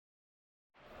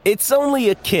It's only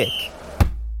a kick,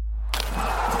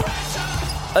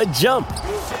 a jump,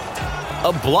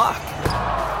 a block.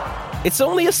 It's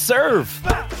only a serve.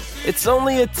 It's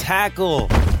only a tackle,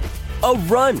 a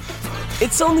run.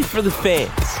 It's only for the fans.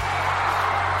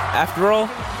 After all,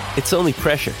 it's only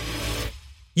pressure.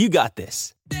 You got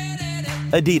this.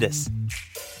 Adidas.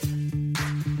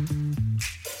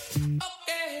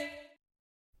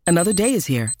 Another day is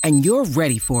here, and you're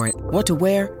ready for it. What to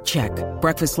wear? Check.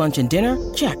 Breakfast, lunch, and dinner?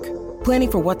 Check.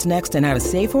 Planning for what's next and how to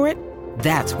save for it?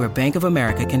 That's where Bank of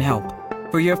America can help.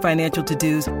 For your financial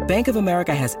to-dos, Bank of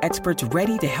America has experts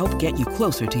ready to help get you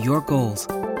closer to your goals.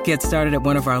 Get started at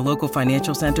one of our local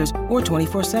financial centers or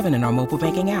 24/7 in our mobile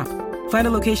banking app. Find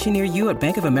a location near you at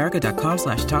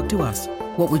bankofamerica.com/talktous.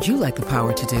 What would you like the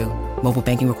power to do? Mobile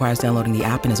banking requires downloading the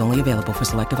app and is only available for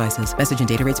select devices. Message and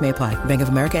data rates may apply. Bank of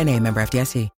America N.A., member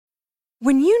FDIC.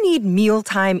 When you need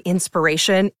mealtime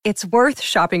inspiration, it's worth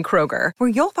shopping Kroger, where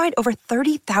you'll find over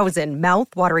 30,000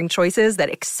 mouth-watering choices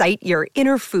that excite your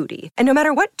inner foodie. And no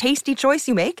matter what tasty choice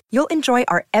you make, you'll enjoy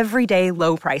our everyday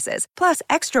low prices, plus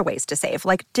extra ways to save,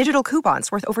 like digital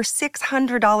coupons worth over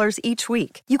 $600 each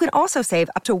week. You can also save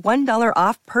up to $1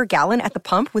 off per gallon at the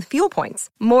pump with fuel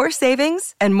points. More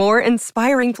savings and more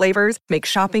inspiring flavors make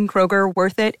shopping Kroger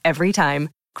worth it every time.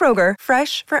 Kroger,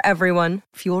 fresh for everyone.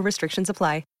 Fuel restrictions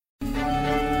apply.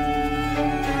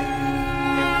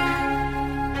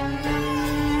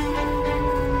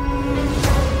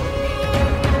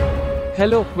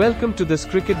 Hello, welcome to this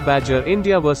Cricket Badger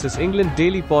India vs England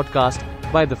daily podcast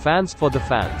by the fans for the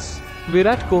fans.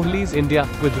 Virat Kohli's India,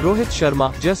 with Rohit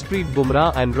Sharma, Jasprit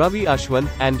Bumrah and Ravi Ashwin,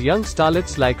 and young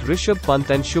starlets like Rishabh Pant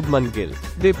and Shubman Gill.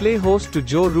 They play host to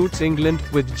Joe Root's England,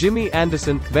 with Jimmy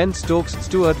Anderson, Ben Stokes,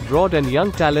 Stuart Broad and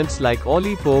young talents like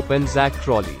Ollie Pope and Zach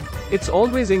Crawley. It's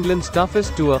always England's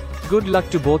toughest tour. Good luck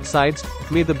to both sides.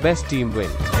 May the best team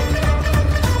win.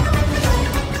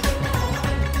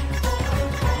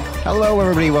 Hello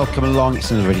everybody, welcome along.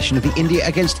 It's another edition of the India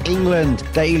against England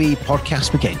daily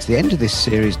podcast. We're getting to the end of this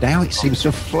series now. It seems to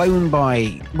have flown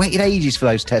by. Waited ages for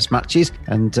those test matches,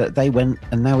 and they went,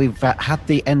 and now we've had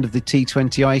the end of the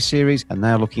T20I series, and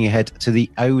now looking ahead to the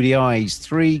ODIs.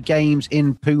 3 games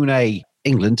in Pune.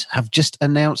 England have just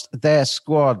announced their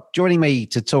squad. Joining me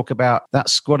to talk about that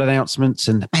squad announcement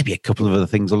and maybe a couple of other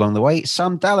things along the way, it's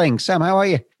Sam Dalling. Sam, how are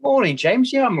you? Morning,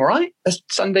 James. Yeah, I'm all right. A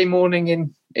Sunday morning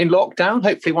in lockdown,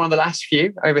 hopefully one of the last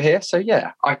few over here. So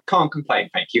yeah, I can't complain.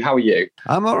 Thank you. How are you?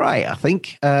 I'm all right, I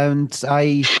think. And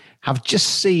I have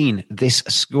just seen this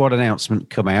squad announcement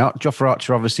come out. Jofra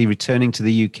Archer obviously returning to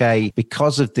the UK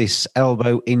because of this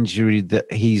elbow injury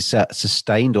that he's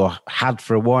sustained or had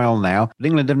for a while now. But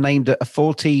England have named a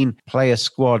 14-player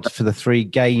squad for the 3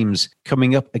 games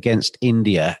coming up against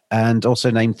India, and also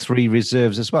named 3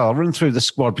 reserves as well. I'll run through the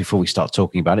squad before we start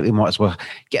talking about it. We might as well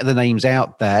get the names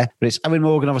out there. But it's Owen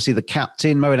Morgan, obviously the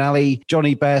captain, Moeen Ali,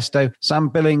 Johnny Bairstow, Sam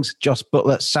Billings, Josh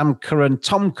Butler, Sam Curran,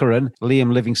 Tom Curran,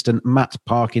 Liam Livingston, Matt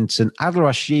Parkinson, Adil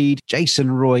Rashid,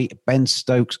 Jason Roy, Ben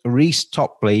Stokes, Reece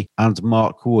Topley and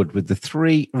Mark Wood, with the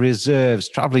 3 reserves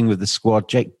travelling with the squad: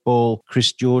 Jake Ball,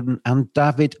 Chris Jordan and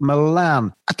David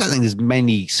Malan. I don't think there's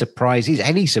any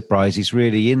surprises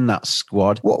really in that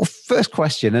squad. Well, first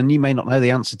question, and you may not know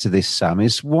the answer to this, Sam,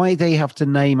 is why they have to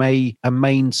name a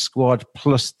main squad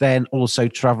plus then also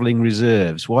travelling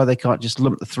reserves. Why they can't just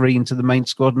lump the 3 into the main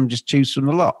squad and just choose from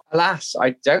the lot? Alas,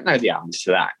 I don't know the answer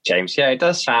to that, James. Yeah, it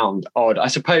does sound odd. I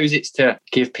suppose it's to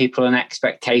give people an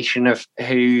expectation of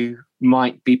who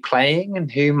might be playing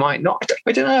and who might not.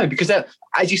 I don't know, because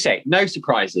as you say, no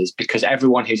surprises, because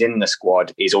everyone who's in the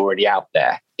squad is already out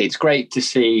there. It's great to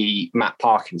see Matt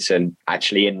Parkinson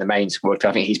actually in the main squad.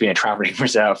 I think he's been a travelling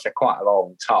reserve for quite a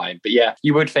long time. But yeah,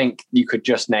 you would think you could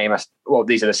just name us. Well,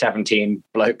 these are the 17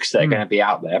 blokes that are going to be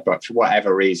out there, but for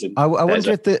whatever reason, I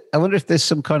wonder if there's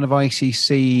some kind of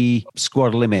ICC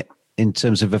squad limit in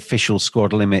terms of official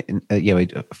squad limit,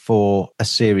 for a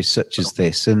series such as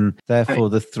this, and therefore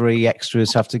the 3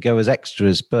 extras have to go as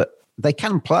extras, but they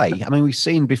can play. I mean, we've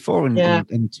seen before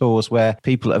in tours where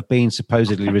people that have been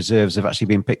supposedly reserves have actually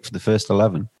been picked for the first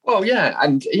 11. Well, yeah,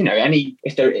 and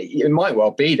it might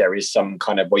well be there is some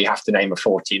kind of, well, you have to name a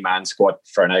 14-man squad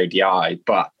for an ODI,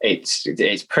 but it's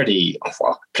pretty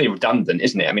redundant,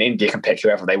 isn't it? I mean, India can pick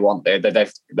whoever they want. They're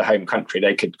the home country.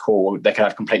 They could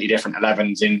have completely different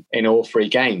 11s in all 3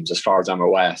 games, as far as I'm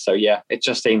aware. So yeah, it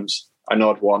just seems an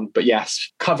odd one. But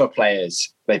yes, cover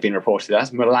players they've been reported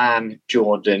as Milan,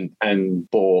 Jordan and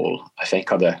Ball, I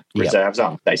think, are the reserves,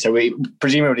 aren't they? So we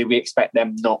expect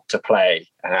them not to play.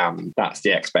 That's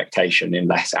the expectation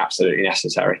unless absolutely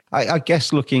necessary. I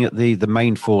guess looking at the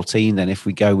main 14 then, if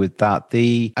we go with that,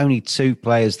 the only two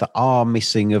players that are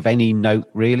missing of any note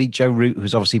really, Joe Root,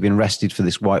 who's obviously been rested for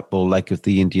this white ball leg of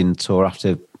the Indian tour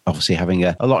after obviously having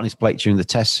a lot on his plate during the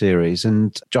test series,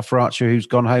 and Jofra Archer, who's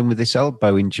gone home with this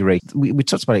elbow injury. We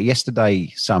talked about it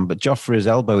yesterday, Sam, but Jofra's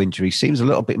elbow injury seems a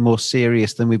little bit more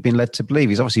serious than we've been led to believe.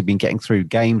 He's obviously been getting through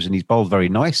games and he's bowled very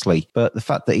nicely, but the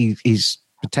fact that he's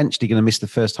potentially going to miss the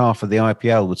first half of the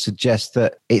IPL would suggest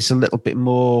that it's a little bit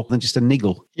more than just a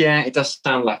niggle. Yeah, it does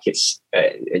sound like it's,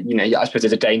 I suppose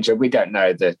there's a danger. We don't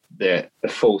know the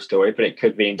full story, but it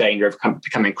could be in danger of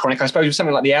becoming chronic. I suppose with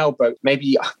something like the elbow,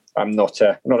 maybe I'm not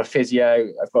a physio.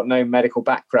 I've got no medical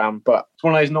background, but it's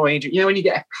one of those annoying injuries. When you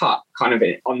get a cut kind of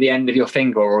on the end of your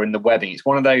finger or in the webbing, it's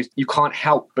one of those, you can't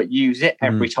help but use it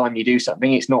every time you do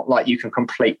something. It's not like you can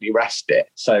completely rest it.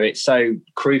 So it's so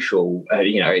crucial.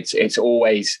 It's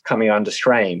always coming under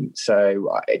strain.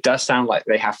 So it does sound like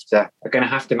they are going to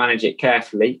have to manage it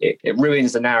carefully. It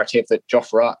ruins the narrative that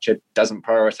Jofra Archer doesn't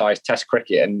prioritise Test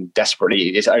cricket and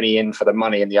desperately is only in for the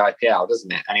money in the IPL,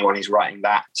 doesn't it? Anyone who's writing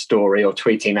that story or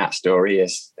tweeting that story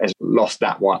has lost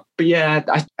that one. But yeah,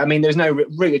 I mean, there's no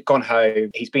Root had gone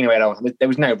home. He's been away long. There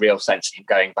was no real sense in him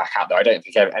going back out there. I don't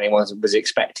think anyone was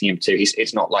expecting him to.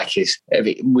 It's not like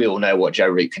we all know what Joe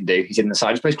Root can do. He's in the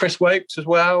side. I suppose Chris Wokes as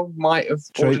well might have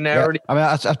ordinarily. Yeah. I mean,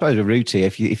 I suppose with Rooty,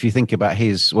 if you think about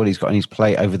what he's got on his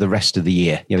plate over the rest of the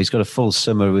year, he's got a full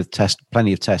summer with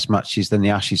plenty of test matches, then the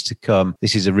Ashes to come.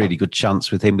 This is a really good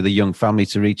chance with him with a young family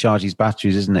to recharge his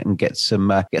batteries, isn't it, and get some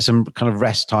kind of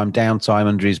rest time, downtime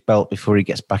under his belt before he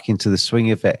gets back into the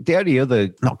swing of it. The only other,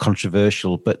 not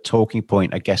controversial, but talking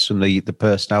point, I guess, from the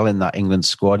personnel in that England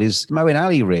squad is Moeen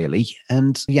Ali, really.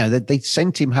 And, they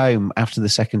sent him home after the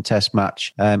second test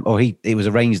match, it was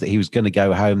arranged that he was going to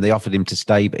go home. They offered him to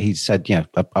stay, but he said,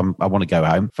 I want to go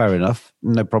home. Fair enough.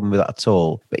 No problem with that at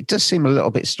all. But it does seem a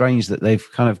little bit strange that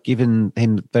they've kind of given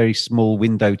him a very small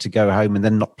window to go home and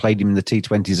then not played him in the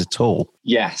T20s at all.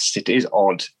 Yes, it is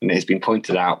odd. And it's been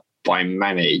pointed out by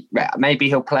many. Maybe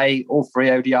he'll play all three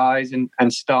ODIs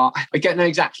and start. I don't know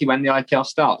exactly when the IPL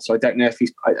starts, so I don't know if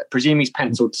I presume he's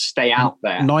penciled to stay out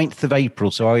there. 9th of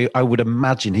April, so I would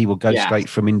imagine he will go straight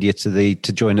from India to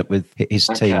join up with his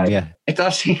team. Yeah. It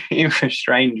does seem a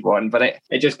strange one, but it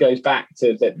just goes back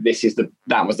to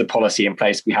that was the policy in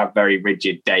place. We have very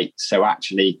rigid dates, so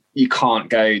actually you can't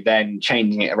go then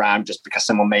changing it around just because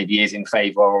someone maybe is in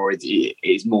favour or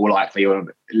is more likely or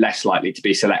less likely to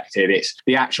be selected. It's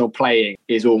the actual playing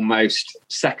is almost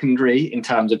secondary in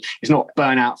terms of it's not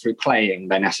burnout through playing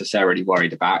they're necessarily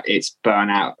worried about. It's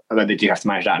burnout, although they do have to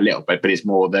manage that a little bit, but it's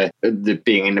more the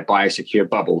being in the biosecure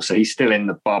bubble. So he's still in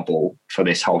the bubble for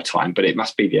this whole time, but it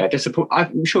must be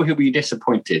I'm sure he'll be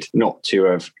disappointed not to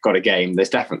have got a game. There's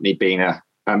definitely been a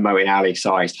Moeen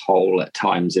Ali-sized hole at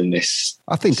times in this.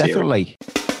 I think series. Definitely.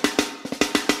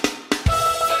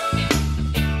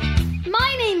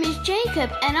 My name is Jacob,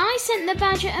 and I sent the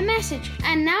Badger a message,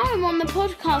 and now I'm on the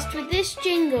podcast with this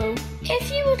jingle.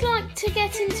 If you would like to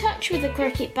get in touch with the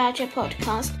Cricket Badger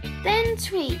podcast, then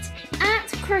tweet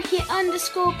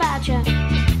 @cricket_badger.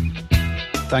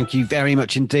 Thank you very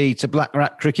much indeed to Black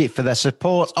Rat Cricket for their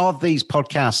support of these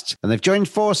podcasts. And they've joined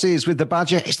forces with the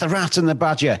Badger. It's the Rat and the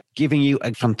Badger, giving you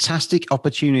a fantastic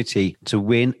opportunity to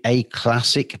win a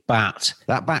classic bat.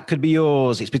 That bat could be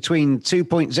yours. It's between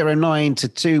 2.09 to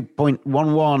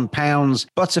 2.11 pounds.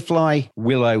 Butterfly,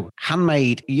 willow,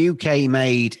 handmade, UK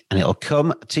made, and it'll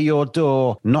come to your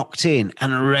door, knocked in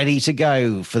and ready to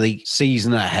go for the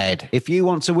season ahead. If you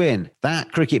want to win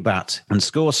that cricket bat and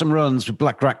score some runs with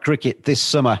Black Rat Cricket this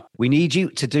summer, we need you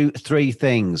to do three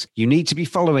things. You need to be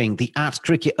following the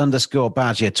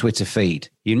 @cricket_badger Twitter feed.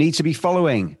 You need to be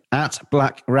following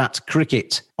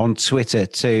 @BlackRatCricket on Twitter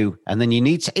too. And then you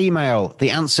need to email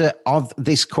the answer of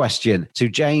this question to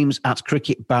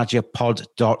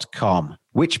james@cricketbadgerpod.com.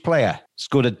 Which player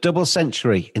scored a double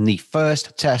century in the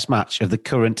first test match of the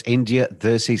current India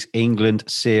versus England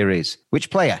series? Which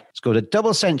player scored a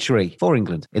double century for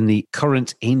England in the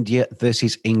current India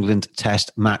versus England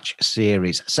test match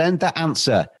series? Send that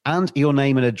answer and your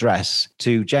name and address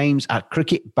to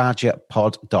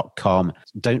james@cricketbadgerpod.com.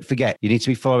 Don't forget, you need to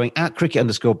be following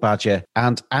 @cricket_badger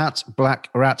and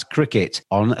 @BlackRatCricket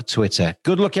on Twitter.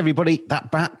 Good luck, everybody.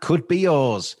 That bat could be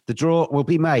yours. The draw will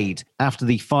be made after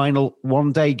the final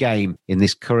one-day game in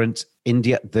this current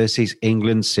India versus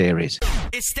England series.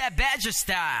 It's that Badger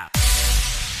style.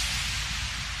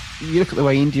 you look at the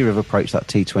way India have approached that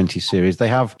T20 series, they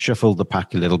have shuffled the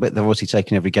pack a little bit. They've obviously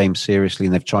taken every game seriously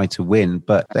and they've tried to win,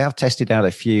 but they have tested out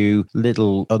a few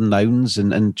little unknowns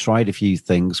and tried a few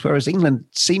things, whereas England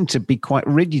seem to be quite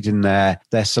rigid in their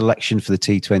selection for the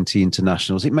T20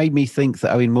 internationals. It made me think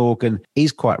that Owen Morgan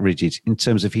is quite rigid in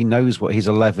terms of he knows what his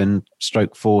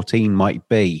 11/14 might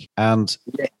be. And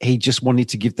he just wanted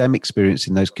to give them experience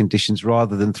in those conditions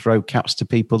rather than throw caps to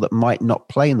people that might not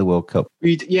play in the World Cup.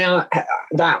 Yeah,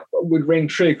 that would ring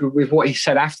true with what he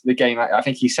said after the game. I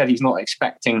think he said he's not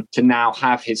expecting to now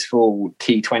have his full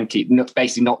T20,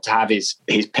 basically not to have his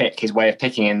pick, his way of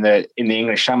picking in the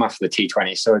English summer for the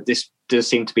T20. So this does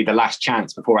seem to be the last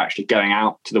chance before actually going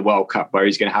out to the World Cup where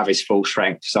he's going to have his full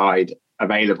strength side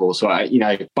available. So,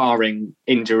 barring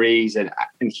injuries and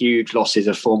huge losses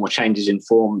of form or changes in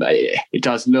form, it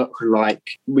does look like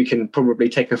we can probably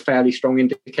take a fairly strong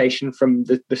indication from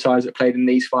the sides that played in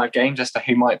these 5 games as to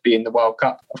who might be in the World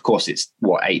Cup. Of course, it's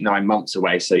 8-9 months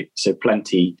away, so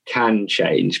plenty can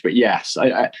change. But yes,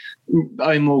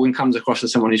 Owen Morgan comes across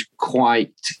as someone who's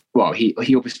quite,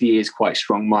 he obviously is quite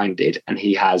strong-minded, and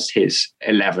he has his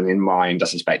 11 in mind, I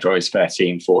suspect, or his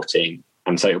 13, 14.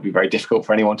 And so it'll be very difficult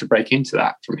for anyone to break into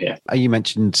that from here. You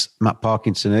mentioned Matt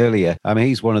Parkinson earlier. I mean,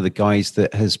 he's one of the guys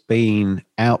that has been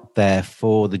out there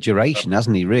for the duration,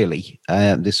 hasn't he, really,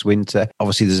 this winter?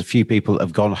 Obviously, there's a few people that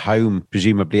have gone home,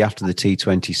 presumably after the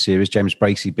T20 series, James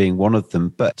Bracey being one of them.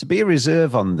 But to be a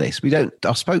reserve on this,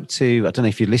 I spoke to, I don't know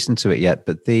if you listened to it yet,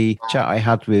 but the chat I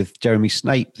had with Jeremy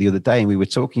Snape the other day, and we were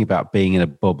talking about being in a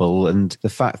bubble and the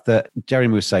fact that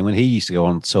Jeremy was saying when he used to go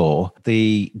on tour,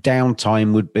 the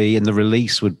downtime would be and the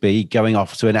release would be going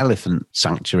off to an elephant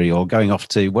sanctuary or going off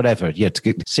to whatever,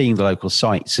 seeing the local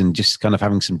sites and just kind of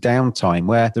having some downtime,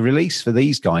 where the release for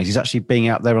these guys is actually being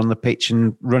out there on the pitch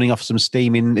and running off some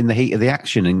steam in the heat of the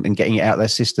action and getting it out of their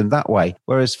system that way.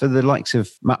 Whereas for the likes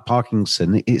of Matt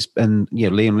Parkinson and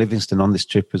Liam Livingstone on this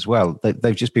trip as well,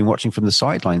 they've just been watching from the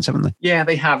sidelines, haven't they? Yeah,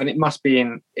 they have, and it must be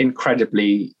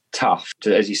incredibly tough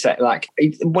to, as you said,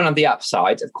 one of the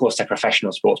upsides, of course, they're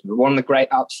professional sportsmen, but one of the great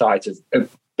upsides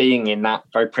of being in that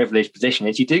very privileged position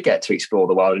is you do get to explore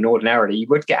the world, and ordinarily you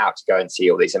would get out to go and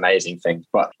see all these amazing things.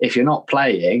 But if you're not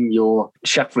playing, you're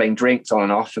shuffling drinks on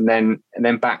and off and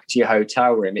then back to your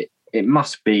hotel room. It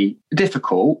must be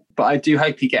difficult, but I do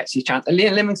hope he gets his chance. And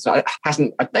Liam Livingstone I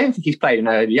don't think he's played an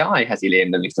ODI, has he,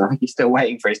 Liam Livingstone? I think he's still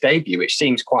waiting for his debut, which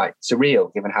seems quite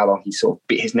surreal given how long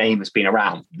his name has been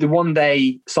around. The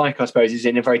one-day cycle, I suppose, is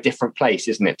in a very different place,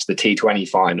 isn't it, to the T20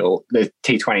 final, the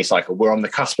T20 cycle. We're on the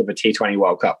cusp of a T20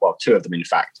 World Cup, well, 2 of them, in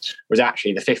fact, whereas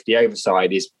actually the 50-over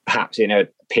side is perhaps in a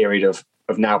period of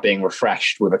now being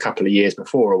refreshed with a couple of years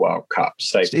before a World Cup.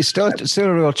 So it's still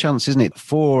a real chance, isn't it,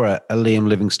 for a Liam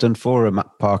Livingstone, for a Matt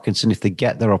Parkinson, if they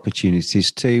get their opportunities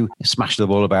to smash the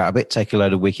ball about a bit, take a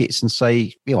load of wickets and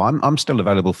say, I'm still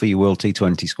available for your World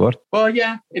T20 squad. Well,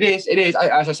 yeah, it is.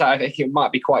 As I say, I think it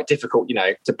might be quite difficult,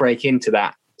 to break into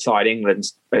that side.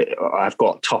 England's, I've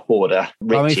got top order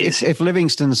riches. I mean, if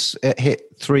Livingstone's hit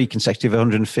 3 consecutive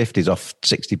 150s off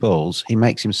 60 balls, he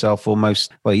makes himself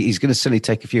almost, he's going to certainly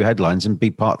take a few headlines and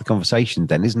be part of the conversation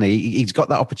then, isn't he? He's got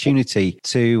that opportunity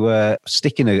to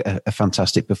stick in a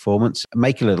fantastic performance,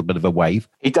 make a little bit of a wave.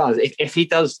 He does. If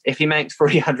he makes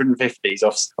 350s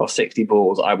off 60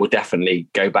 balls, I will definitely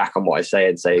go back on what I say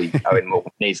and say Owen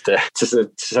Morgan needs to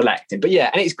select him. But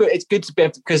yeah, and it's good to be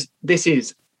able to, because this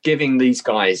is giving these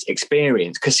guys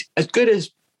experience, because as good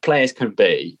as players can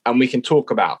be, and we can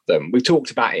talk about them, we talked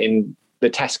about it in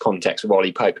the test context with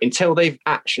Ollie Pope, until they've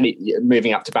actually,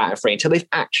 moving up to batter free, until they've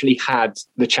actually had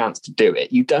the chance to do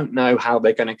it, you don't know how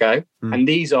they're going to go. And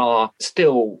these are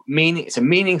still it's a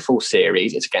meaningful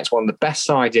series. It's against one of the best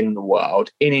sides in the world,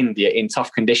 in India, in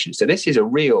tough conditions. So this is a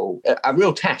real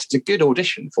test. It's a good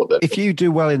audition for them. If you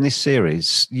do well in this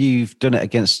series, you've done it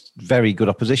against very good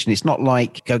opposition. It's not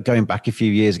like going back a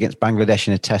few years against Bangladesh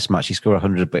in a test match, you score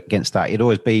 100, but against that, it'd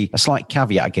always be a slight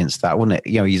caveat against that, wouldn't it?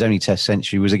 His only test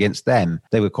century was against them.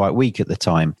 They were quite weak at the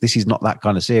time. This is not that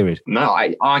kind of series. No,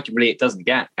 arguably it doesn't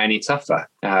get any tougher.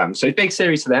 So big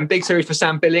series for them. Big series for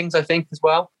Sam Billings, I think, as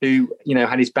well, who,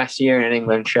 had his best year in an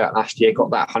England shirt last year, got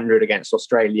that 100 against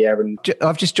Australia. And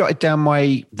I've just jotted down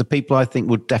the people I think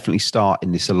would definitely start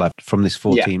in this 11 from this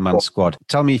 14-man squad.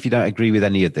 Tell me if you don't agree with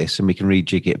any of this and we can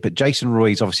rejig it. But Jason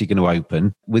Roy is obviously going to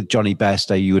open with Johnny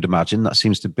Bairstow, you would imagine. That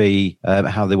seems to be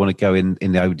how they want to go in the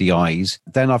ODIs.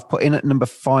 Then I've put in at number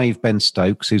 5 Ben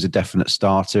Stokes, who's a definite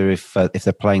starter if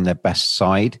they're playing their best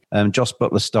side. Joss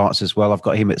Butler starts as well. I've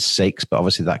got him at 6, but obviously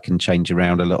obviously that can change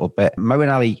around a little bit.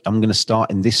 Moeen Ali, I'm going to start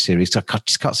in this series. I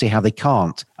just can't see how they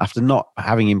can't. After not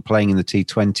having him playing in the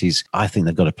T20s, I think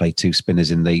they've got to play two spinners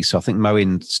in these. So I think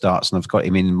Moeen starts, and I've got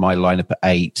him in my lineup at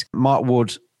 8. Mark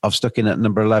Wood, I've stuck in at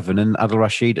number 11, and Adil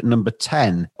Rashid at number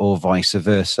 10, or vice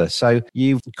versa. So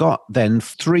you've got then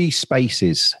 3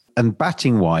 spaces. And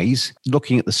batting-wise,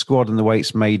 looking at the squad and the way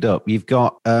it's made up, you've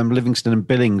got Livingston and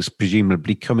Billings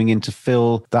presumably coming in to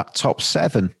fill that top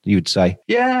 7, you would say.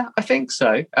 Yeah, I think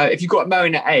so. If you've got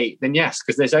Moeen at 8, then yes,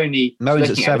 because there's only... Moeen's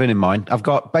at 7 in mine. I've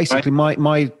got basically my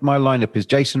lineup is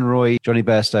Jason Roy, Johnny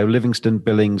Bairstow, Livingston,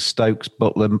 Billings, Stokes,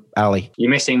 Butler, Ali.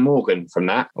 You're missing Morgan from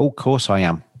that. Oh, of course I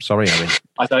am. Sorry, Owen.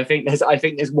 I think there's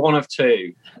one of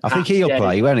 2. I think he'll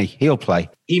play, won't he? He'll play.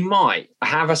 He might. I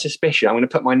have a suspicion. I'm going to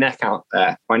put my neck out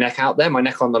there, my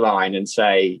neck on the line, and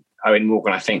say Owen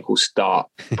Morgan, I think, will start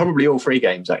probably all 3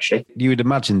 games, actually. You would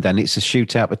imagine then it's a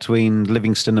shootout between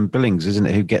Livingston and Billings, isn't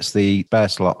it? Who gets the spare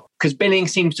slot? Because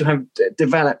Billings seems to have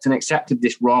developed and accepted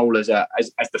this role as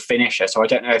the finisher. So I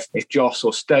don't know if Joss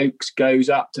or Stokes goes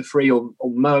up to 3 or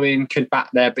Moeen could bat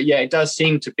there. But yeah, it does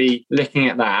seem to be, looking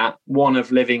at that, one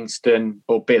of Livingston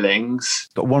or Billings.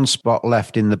 Got 1 spot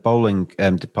left in the bowling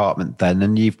department then,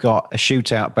 and you've got a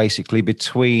shootout basically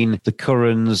between the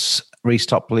Currans, Reece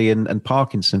Topley and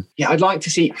Parkinson. Yeah, I'd like to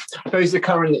see, I suppose the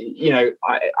current,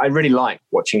 I really like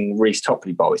watching Reece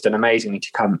Topley bowl. He's done amazingly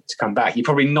to come back. You're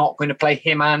probably not going to play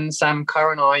him and Sam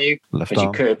Curran, are you? Left Because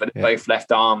arm. you could, but they're both left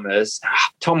armers.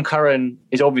 Tom Curran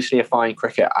is obviously a fine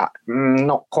cricketer. I'm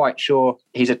not quite sure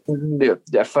he's a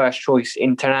first choice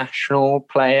international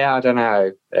player. I don't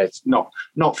know. It's not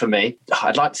for me.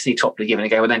 I'd like to see Topley given a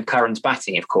go, and then Curran's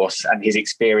batting, of course, and his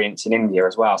experience in India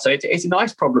as well. So it's a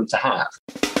nice problem to have.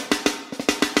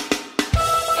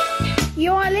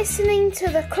 You are listening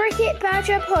to the Cricket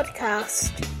Badger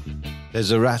podcast.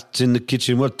 There's a rat in the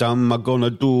kitchen, what am I gonna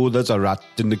do? There's a rat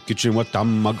in the kitchen, what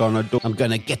am I gonna do? I'm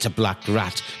gonna get a black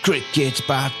rat, cricket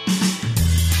bat.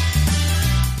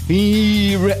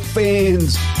 Rat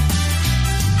fans.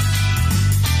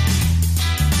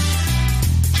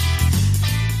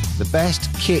 The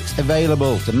best kit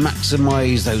available to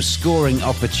maximise those scoring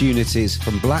opportunities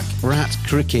from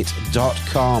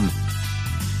blackratcricket.com.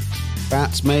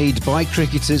 Bats made by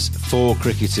cricketers for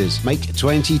cricketers. Make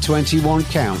 2021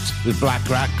 count with Black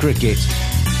Rat Cricket.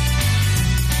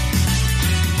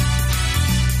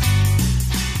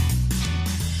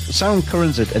 Sam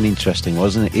Curran's an interesting one,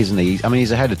 isn't he? I mean,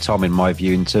 he's ahead of Tom in my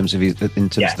view in terms of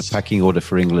the packing order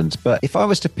for England. But if I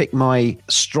was to pick my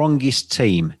strongest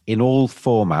team in all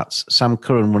formats, Sam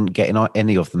Curran wouldn't get in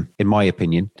any of them, in my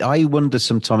opinion. I wonder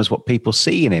sometimes what people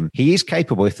see in him. He is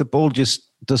capable. If the ball just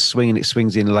does swing and it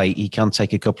swings in late, he can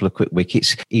take a couple of quick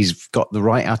wickets. He's got the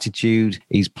right attitude,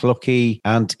 he's plucky,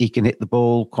 and he can hit the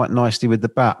ball quite nicely with the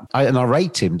bat. I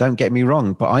rate him, don't get me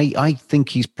wrong, but I think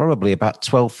he's probably about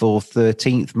 12th or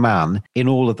 13th man in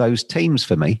all of those teams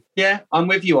for me. Yeah, I'm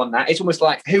with you on that. It's almost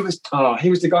like, who was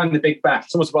the guy in the big bat?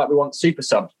 It's almost like we want super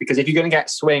subs, because if you're going to get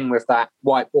swing with that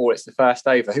white ball, it's the first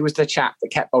over. Who was the chap that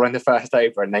kept bowling the first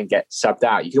over and then get subbed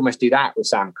out? You can almost do that with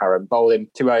Sam Curran, bowl him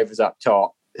 2 overs up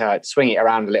top, swing it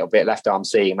around a little bit, left arm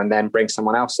seam, and then bring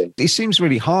someone else in. It seems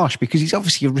really harsh because he's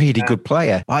obviously a really good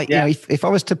player. If I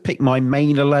was to pick my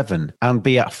main 11 and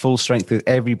be at full strength with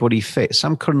everybody fit,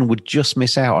 Sam Curran would just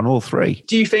miss out on all 3.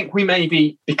 Do you think we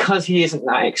maybe, because he isn't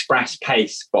that express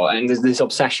pace, and there's this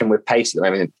obsession with pace at the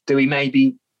moment, do we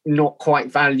maybe not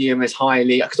quite value him as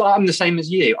highly? Because I'm the same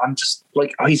as you. I'm just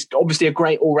like, he's obviously a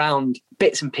great all-round,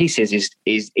 bits and pieces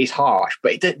is harsh,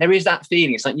 but there is that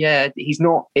feeling. It's like, yeah, he's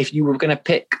not, if you were going to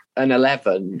pick an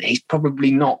 11, he's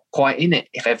probably not quite in it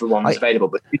if everyone's available.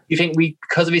 But do you think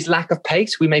because of his lack of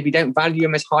pace, we maybe don't value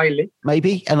him as highly?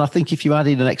 Maybe. And I think if you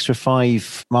added an extra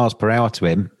 5 miles per hour to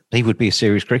him, he would be a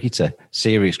serious cricketer.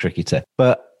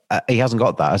 But he hasn't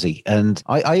got that, has he? And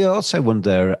I also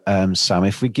wonder, Sam,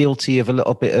 if we're guilty of a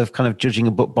little bit of kind of judging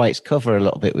a book by its cover a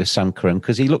little bit with Sam Curran,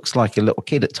 because he looks like a little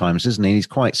kid at times, doesn't he? He's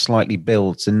quite slightly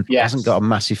built and hasn't got a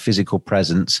massive physical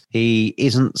presence. He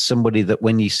isn't somebody that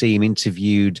when you see him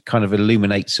interviewed kind of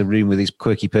illuminates a room with his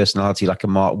quirky personality like a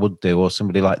Mark would do, or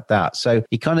somebody like that. So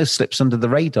he kind of slips under the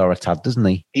radar a tad, doesn't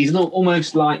he? He's not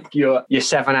almost like your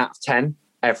 7 out of 10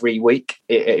 every week,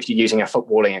 if you're using a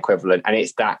footballing equivalent, and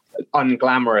it's that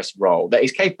unglamorous role that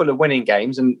is capable of winning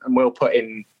games and will put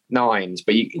in 9s,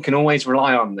 but you can always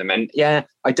rely on them. And yeah,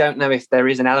 I don't know if there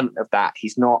is an element of that.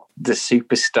 He's not the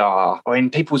superstar, or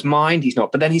in people's mind he's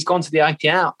not, but then he's gone to the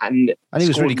IPL and he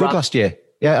was really good last year.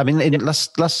 Yeah, I mean, in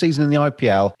last season in the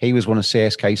IPL, he was one of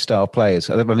CSK's star players.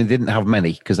 I mean, they didn't have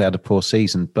many because they had a poor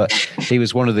season, but he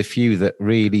was one of the few that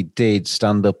really did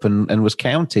stand up and was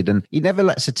counted. And he never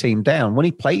lets a team down. When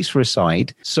he plays for a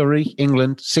side, Surrey,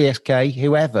 England, CSK,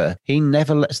 whoever, he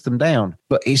never lets them down.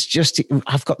 But it's just,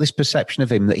 I've got this perception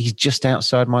of him that he's just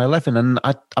outside my 11. And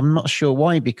I'm not sure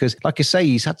why, because like I say,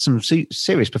 he's had some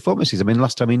serious performances. I mean,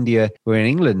 last time India were in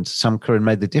England, Sam Curran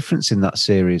made the difference in that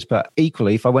series. But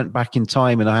equally, if I went back in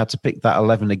time and I had to pick that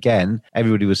 11 again,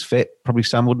 everybody was fit, probably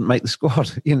Sam wouldn't make the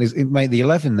squad. He'd make the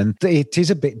 11. And it is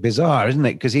a bit bizarre, isn't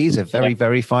it? Because he is a very,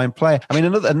 very fine player. I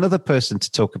mean, another person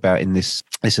to talk about in this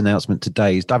announcement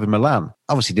today is David Malan.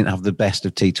 Obviously didn't have the best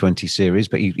of T20 series,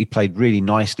 but he played really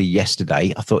nicely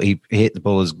yesterday. I thought he hit the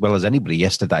ball as well as anybody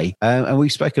yesterday. And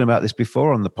we've spoken about this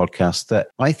before on the podcast, that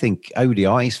I think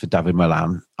ODIs for David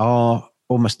Malan are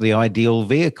almost the ideal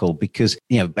vehicle, because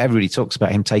everybody talks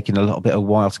about him taking a little bit of a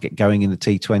while to get going in the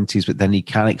T20s, but then he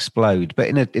can explode. But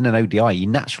in an ODI, you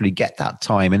naturally get that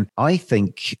time, and I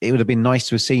think it would have been nice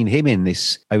to have seen him in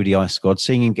this ODI squad,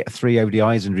 seeing him get 3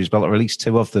 ODIs under his belt, or at least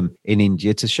 2 of them in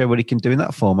India, to show what he can do in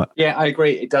that format. Yeah, I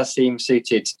agree. It does seem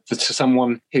suited for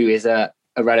someone who is a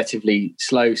relatively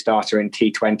slow starter in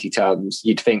T20 terms.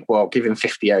 You'd think, well, give him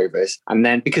 50 overs. And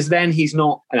then, because then he's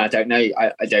not, and I don't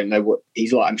know what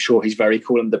he's like. I'm sure he's very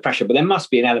cool under pressure, but there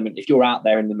must be an element, if you're out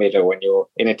there in the middle when you're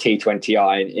in a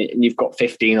T20I and you've got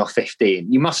 15 or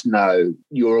 15, you must know,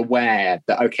 you're aware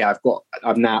that, okay,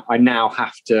 I now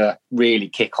have to really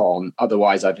kick on.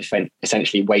 Otherwise I've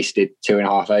essentially wasted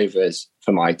 2.5 overs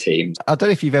for my team. I don't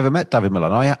know if you've ever met David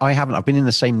Malan. I haven't. I've been in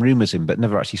the same room as him, but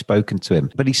never actually spoken to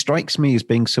him. But he strikes me as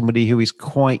being somebody who is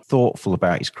quite thoughtful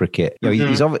about his cricket.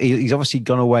 He's obviously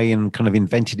gone away and kind of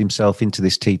invented himself into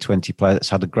this T20 player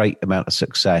that's had a great amount of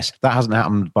success. That hasn't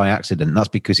happened by accident. That's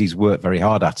because he's worked very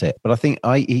hard at it. But I think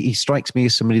he strikes me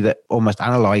as somebody that almost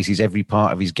analyses every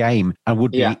part of his game and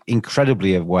would be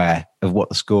incredibly aware of what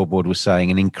the scoreboard was saying,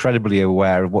 and incredibly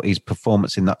aware of what his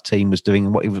performance in that team was doing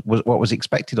and what was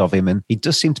expected of him. And he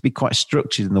does seem to be quite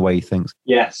structured in the way he thinks.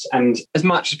 Yes, and as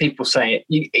much as people say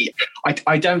it,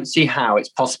 I don't see how it's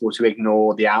possible to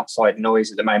ignore the outside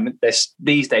noise at the moment.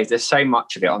 These days, there's so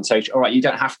much of it on social. All right, you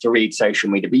don't have to read social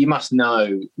media, but you must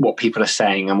know what people are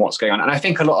saying and what's going on. And I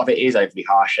think a lot of it is overly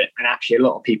harsh. And actually, a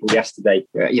lot of people yesterday,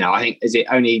 I think, is it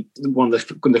only one of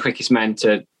the quickest men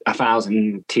to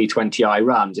 1,000 T20I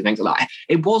runs and things like that.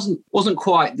 It wasn't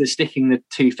quite the sticking the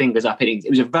 2 fingers up innings. It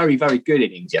was a very, very good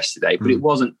innings yesterday, but it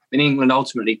wasn't. And England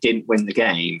ultimately didn't win the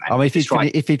game. I mean,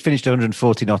 if he'd finished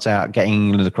 140 not out, getting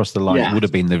England across the line, it would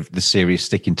have been the serious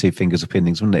sticking 2 fingers up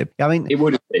innings, wouldn't it? I mean, it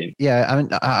would have been. Yeah, I mean,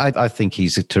 I think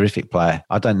he's a terrific player.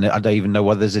 I don't even know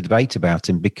whether there's a debate about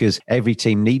him, because every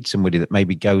team needs somebody that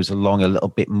maybe goes along a little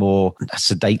bit more,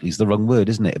 sedately is the wrong word,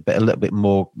 isn't it? But a little bit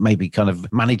more, maybe kind of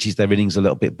manages their innings a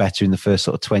little bit better in the first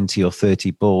sort of 20 or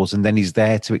 30 balls, and then he's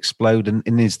there to explode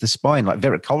and is the spine. Like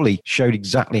Virat Kohl showed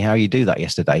exactly how you do that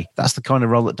yesterday. That's the kind of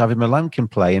role that David Malan can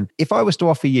play. And if I was to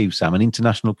offer you, Sam, an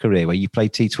international career where you play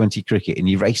T20 cricket and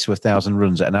you race to 1,000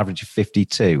 runs at an average of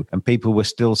 52, and people were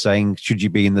still saying, should you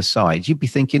be in the side? You'd be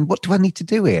thinking, what do I need to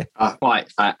do here?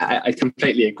 I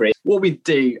completely agree. What we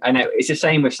do, I know it's the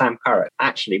same with Sam Curran.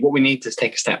 Actually, what we need to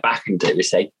take a step back and do is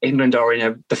say, England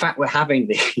are the fact we're having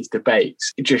these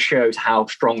debates, it just shows how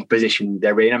strong position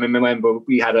they're in. I mean, remember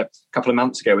we had a couple of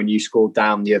months ago when you scrolled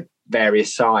down your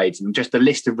various sides, and just a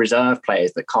list of reserve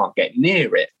players that can't get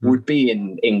near it would be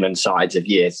in England sides of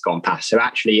years gone past. So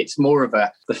actually, it's more of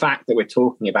the fact that we're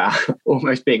talking about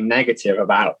almost being negative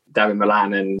about David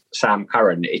Malan and Sam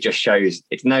Curran. It just shows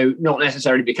it's not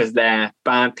necessarily because they're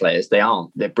bad players. They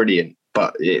aren't. They're brilliant.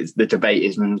 But the debate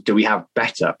is, do we have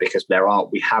better? Because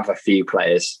we have a few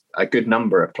players, a good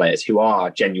number of players who are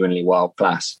genuinely world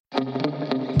class.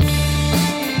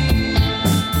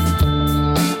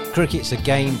 Cricket's a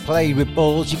game played with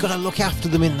balls. You've got to look after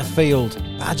them in the field.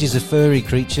 Badgers are furry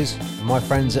creatures. And my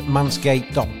friends at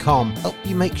manscaped.com help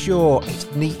you make sure it's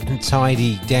neat and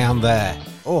tidy down there.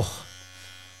 Oh,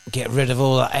 get rid of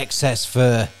all that excess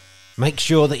fur. Make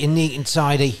sure that you're neat and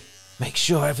tidy. Make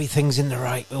sure everything's in the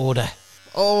right order.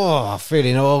 Oh,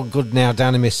 feeling all good now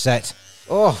down in my set.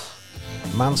 Oh,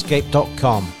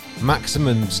 manscaped.com.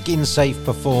 Maximum skin-safe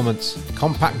performance,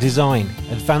 compact design,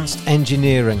 advanced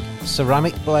engineering,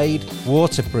 ceramic blade,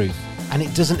 waterproof. And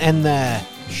it doesn't end there.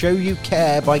 Show you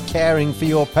care by caring for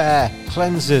your pair.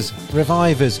 Cleansers,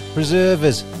 revivers,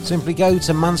 preservers. Simply go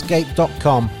to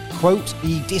manscaped.com. Quote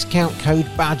the discount code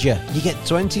BADGER. You get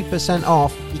 20%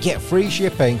 off, you get free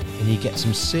shipping, and you get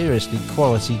some seriously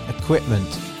quality equipment.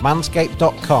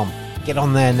 Manscaped.com. Get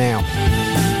on there now.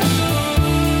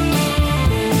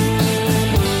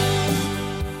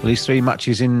 Well, these 3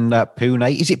 matches in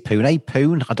Pune. Is it Pune?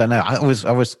 Pune? I don't know. I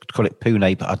always call it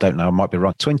Pune, but I don't know. I might be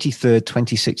wrong. 23rd,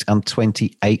 26th and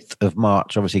 28th of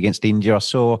March, obviously against India. I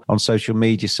saw on social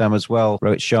media, Sam, as well,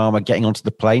 Rohit Sharma getting onto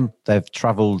the plane. They've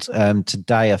travelled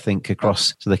today, I think,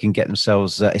 across so they can get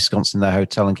themselves ensconced in their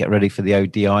hotel and get ready for the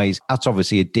ODIs. That's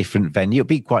obviously a different venue. It'd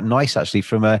be quite nice, actually,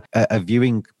 from a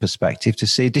viewing perspective to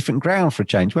see a different ground for a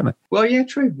change, wouldn't it? Well, yeah,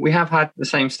 true. We have had the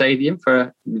same stadium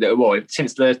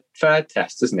since the 3rd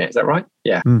test, isn't it? Is that right?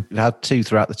 Yeah. We've had 2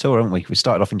 throughout the tour, haven't we? We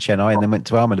started off in Chennai and then went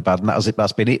to Ahmedabad, and that was it.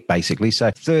 That's been it, basically.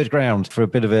 So 3rd ground for a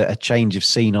bit of a change of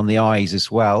scene on the eyes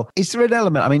as well. Is there an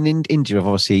element? I mean, India have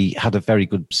obviously had a very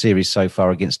good series so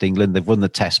far against England. They've won the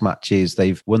test matches.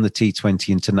 They've won the T20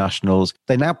 internationals.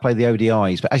 They now play the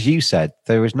ODIs. But as you said,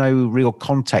 there is no real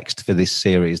context for this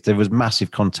series. There was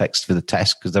massive context for the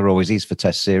test, because there always is for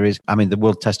test series. I mean, the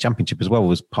World Test Championship as well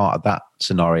was part of that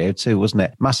scenario too, wasn't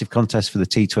it? Massive contest for the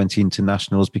T20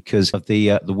 internationals because of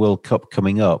the World Cup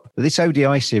coming up. But this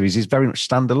ODI series is very much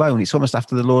standalone. It's almost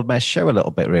after the Lord Mayor's show a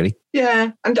little bit, really.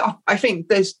 Yeah, and I think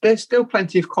there's still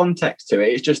plenty of context to it.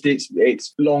 It's just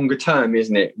it's longer term,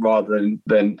 isn't it, rather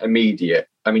than immediate.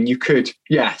 I mean, you could,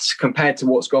 yes, compared to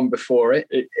what's gone before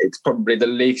it's probably the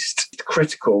least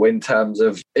critical in terms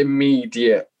of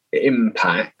immediate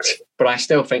impact. But I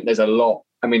still think there's a lot.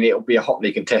 I mean, it'll be a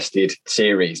hotly contested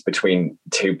series between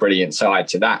 2 brilliant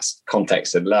sides, so that's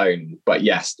context alone. But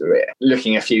yes,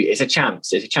 it's a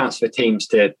chance for teams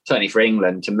to, certainly for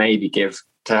England, to maybe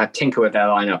tinker with their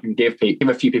lineup and give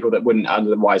a few people that wouldn't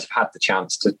otherwise have had the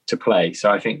chance to play. So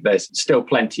I think there's still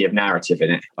plenty of narrative in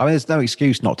it. I mean, there's no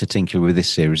excuse not to tinker with this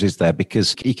series, is there?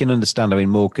 Because you can understand, I mean,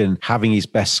 Morgan having his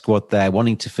best squad there,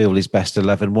 wanting to field his best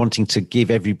 11, wanting to give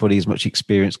everybody as much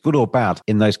experience, good or bad,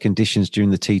 in those conditions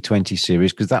during the T20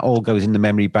 series, because that all goes in the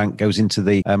memory bank, goes into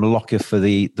the locker for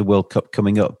the World Cup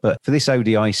coming up. But for this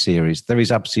ODI series, there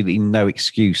is absolutely no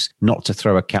excuse not to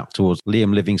throw a cap towards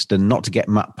Liam Livingstone, not to get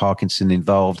Matt Parkinson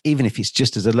involved, even if it's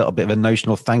just as a little bit of a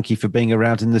notional thank you for being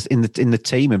around in the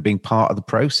team and being part of the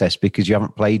process, because you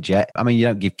haven't played yet. I mean, you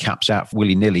don't give caps out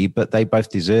willy-nilly, but they both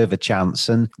deserve a chance,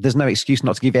 and there's no excuse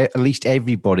not to give at least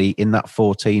everybody in that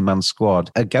 14-man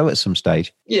squad a go at some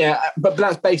stage. Yeah, but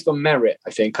that's based on merit,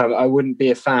 I think. I wouldn't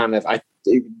be a fan of...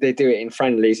 They do it in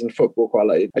friendlies and football quite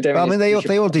a lot.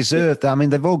 They all deserve that. I mean,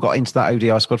 they've all got into that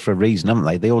ODI squad for a reason, haven't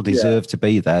they? They all deserve to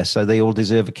be there, so they all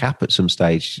deserve a cap at some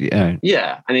stage. You know.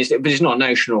 Yeah, and it's not a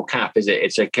notional cap, is it?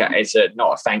 It's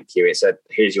not a thank you. It's a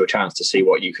here's your chance to see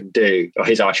what you can do, or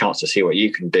here's our chance to see what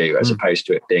you can do, as opposed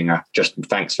to it being a just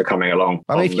thanks for coming along.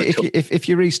 I mean, if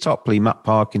you Reece Topley, Matt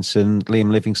Parkinson,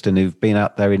 Liam Livingstone, who've been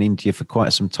out there in India for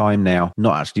quite some time now,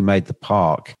 not actually made the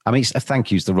park. I mean, a thank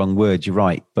you is the wrong word. You're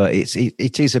right, but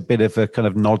it is a bit of a kind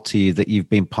of nod to you that you've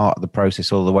been part of the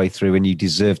process all the way through and you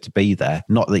deserve to be there,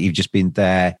 not that you've just been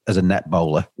there as a net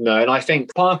bowler. No, and I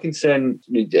think Parkinson,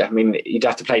 I mean, you'd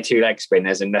have to play 2 leg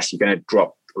spinners unless you're going to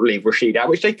leave Rashid out,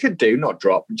 which they could do, not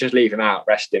drop, just leave him out,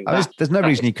 rest him. There's no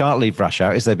reason you can't leave Rash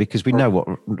out, is there? Because we know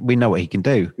what he can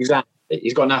do. Exactly.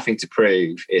 He's got nothing to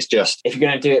prove. It's just, if you're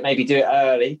going to do it, maybe do it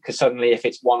early, because suddenly if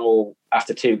it's 1-1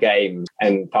 after 2 games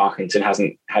and Parkinson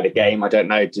hasn't had a game, I don't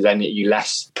know, then you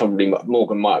probably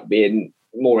Morgan might be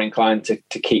more inclined to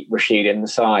keep Rashid in the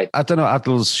side. I don't know what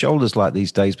Adil's shoulders like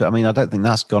these days, but I mean, I don't think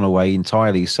that's gone away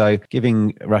entirely. So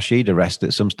giving Rashid a rest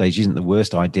at some stage isn't the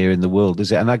worst idea in the world,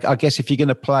 is it? And I guess if you're going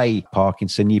to play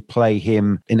Parkinson, you play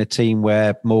him in a team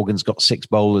where Morgan's got 6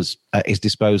 bowlers at his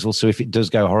disposal. So if it does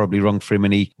go horribly wrong for him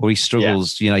and he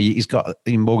struggles, Morgan's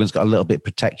got a little bit of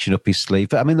protection up his sleeve.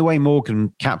 But I mean, the way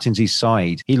Morgan captains his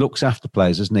side, he looks after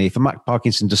players, doesn't he? If a Matt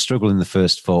Parkinson does struggle in the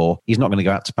first 4, he's not going to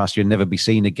go out to pasture and never be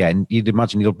seen again. You'd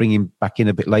imagine he'll bring him back in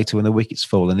a bit later when the wickets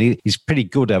fall. And he's pretty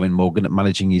good, Owen Morgan, at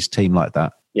managing his team like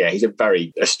that. Yeah, he's a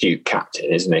very astute captain,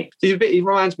 isn't he? He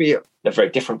reminds me of very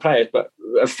different players, but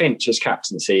of Finch's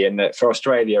captaincy for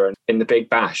Australia and in the Big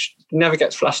Bash. Never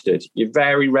gets flustered. You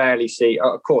very rarely see,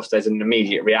 of course, there's an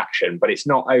immediate reaction, but it's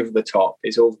not over the top.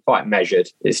 It's all quite measured.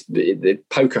 It's the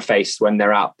poker face when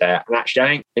they're out there. And actually, I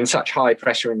think in such high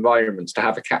pressure environments, to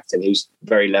have a captain who's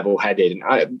very level headed, and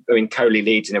I mean, Kohli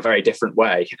leads in a very different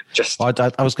way.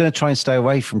 I was going to try and stay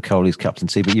away from Kohli's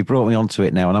captaincy, but you brought me onto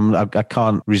it now, and I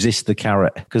can't resist the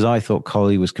carrot, because I thought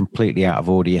Kohli was completely out of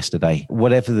order yesterday.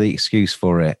 Whatever the excuse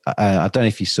for it, I don't know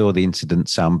if you saw the incident,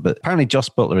 Sam, but apparently Joss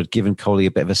Butler had given Kohli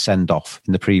a bit of a send-off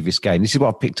in the previous game. This is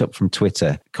what I picked up from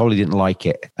Twitter. Kohli didn't like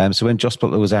it. So when Jos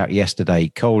Buttler was out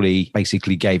yesterday, Kohli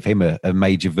basically gave him a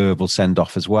major verbal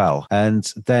send-off as well.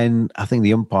 And then I think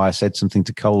the umpire said something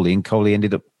to Kohli, and Kohli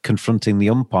ended up confronting the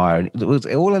umpire, and it was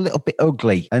all a little bit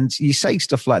ugly. And you say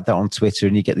stuff like that on Twitter,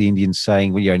 and you get the Indians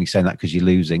saying, well, you're only saying that because you're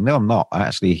losing. No, I'm not. I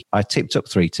tipped up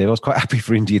 3-2. I was quite happy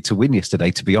for India to win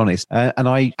yesterday, to be honest. And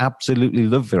I absolutely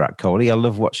love Virat Kohli. I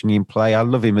love watching him play. I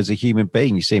love him as a human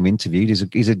being. You see him interviewed.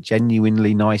 He's a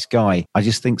genuinely nice guy. I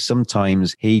just think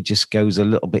sometimes he just goes a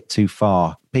little bit too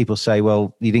far. People say,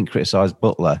 well, you didn't criticise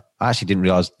Buttler. I actually didn't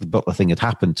realise the Buttler thing had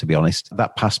happened, to be honest.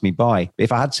 That passed me by.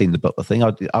 If I had seen the Buttler thing,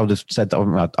 I would have said that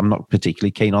I'm not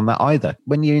particularly keen on that either.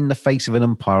 When you're in the face of an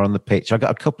umpire on the pitch, I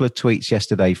got a couple of tweets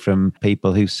yesterday from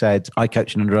people who said, I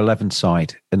coach an under-11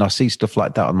 side, and I see stuff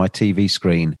like that on my TV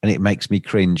screen, and it makes me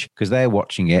cringe because they're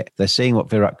watching it. They're seeing what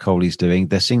Virat Kohli's doing.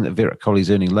 They're seeing that Virat Kohli's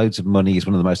earning loads of money. He's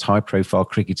one of the most high-profile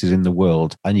cricketers in the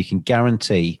world, and you can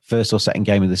guarantee first or second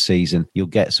game of the season, you'll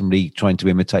get somebody trying to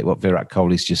imitate what Virat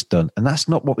Kohli's just done. And that's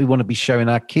not what we want to be showing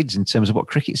our kids in terms of what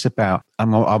cricket's about.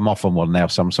 I'm off on one now,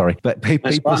 so I'm sorry. But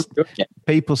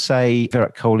people say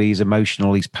Virat Kohli is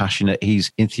emotional, he's passionate,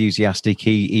 he's enthusiastic,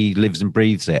 he lives and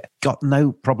breathes it. Got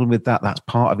no problem with that. That's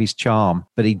part of his charm.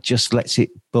 But he just lets it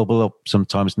bubble up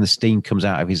sometimes, and the steam comes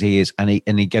out of his ears, and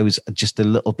he goes just a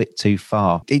little bit too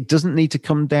far. It doesn't need to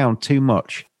come down too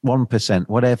much. 1%,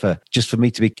 whatever, just for me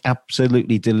to be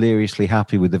absolutely deliriously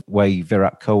happy with the way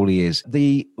Virat Kohli is.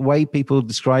 The way people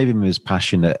describe him as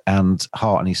passionate and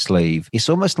heart on his sleeve, it's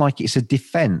almost like it's a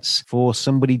defense for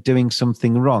somebody doing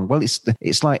something wrong. Well,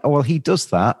 it's like, oh, well, he does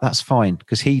that. That's fine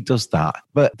because he does that.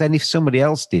 But then if somebody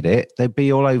else did it, they'd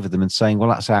be all over them and saying, well,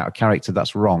 that's out of character.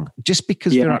 That's wrong. Just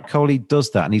because Virat Kohli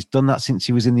does that, and he's done that since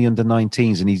he was in the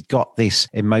under-19s, and he's got this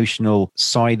emotional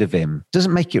side of him,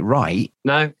 doesn't make it right.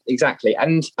 No, exactly.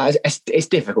 And it's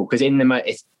difficult because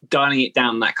it's dialing it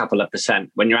down that couple of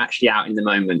percent when you're actually out in the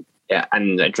moment. Yeah,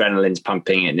 and adrenaline's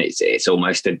pumping, and it's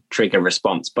almost a trigger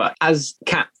response. But as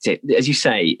captain, as you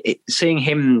say, seeing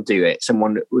him do it,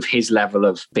 someone with his level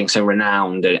of being so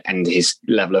renowned and his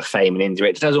level of fame in India,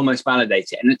 it does almost validate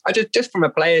it. And I just from a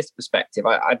player's perspective,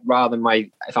 I'd rather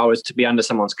if I was to be under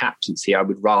someone's captaincy, I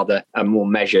would rather a more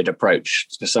measured approach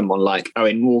to someone like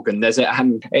Owen Morgan.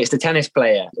 It's the tennis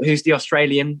player who's the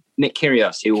Australian Nick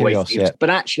Kyrgios, who always. But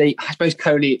actually, I suppose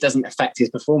Kohli, it doesn't affect his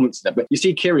performance. But you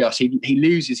see Kyrgios,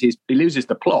 he loses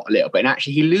the plot a little bit, and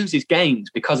actually he loses games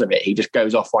because of it. He just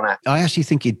goes off on a... I actually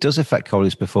think it does affect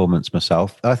Kohli's performance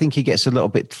myself. I think he gets a little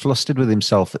bit flustered with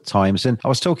himself at times. And I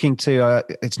was talking to,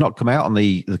 it's not come out on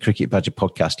the Cricket Badger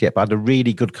podcast yet, but I had a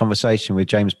really good conversation with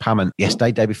James Pamment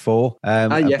yesterday, day before,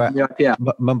 about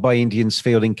Mumbai Indians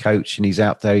fielding coach. And he's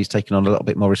out there, he's taken on a little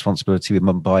bit more responsibility with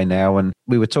Mumbai now. And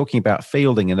we were talking about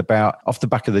fielding and about, off the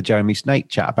back of the Jeremy Snape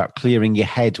chat, about clearing your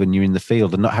head when you're in the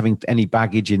field and not having any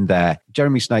baggage in there.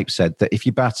 Jeremy Snape said that if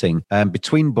you're batting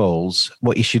between balls,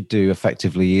 what you should do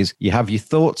effectively is you have your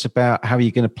thoughts about how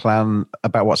you're going to plan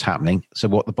about what's happening. So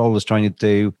what the bowler's trying to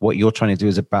do, what you're trying to do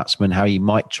as a batsman, how you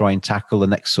might try and tackle the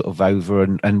next sort of over,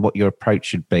 and what your approach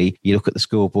should be. You look at the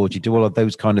scoreboard, you do all of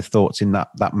those kind of thoughts in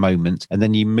that moment, and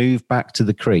then you move back to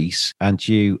the crease and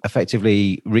you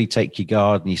effectively retake your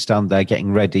guard and you stand there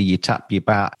getting ready, you tap your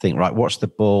bat, think, right, watch the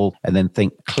ball, and then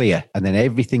think clear. And then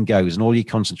everything goes, and all you're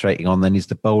concentrating on then is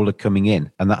the bowler coming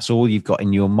in. And that's all you've got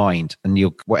in your mind. And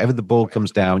whatever the ball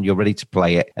comes down, you're ready to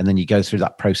play it. And then you go through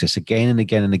that process again and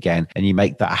again and again, and you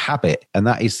make that a habit. And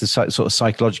that is the sort of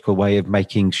psychological way of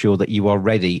making sure that you are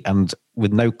ready and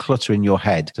with no clutter in your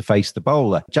head to face the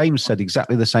bowler. James said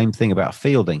exactly the same thing about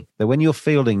fielding, that when you're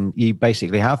fielding, you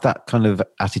basically have that kind of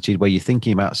attitude where you're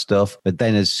thinking about stuff, but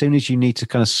then as soon as you need to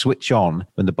kind of switch on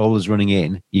when the bowler's running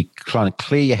in, you kind of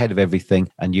clear your head of everything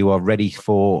and you are ready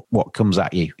for what comes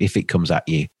at you, if it comes at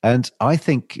you. And I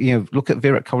think, look at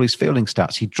Virat Kohli's fielding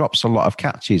stats. He drops a lot of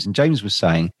catches. And James was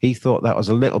saying he thought that was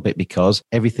a little bit because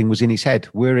everything was in his head,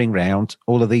 whirring round,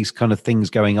 all of these kind of things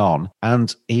going on.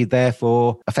 And he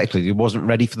therefore effectively wasn't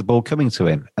ready for the ball coming to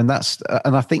him. And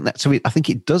I think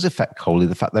it does affect Kohli,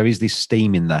 the fact there is this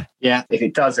steam in there. Yeah, if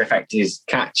it does affect his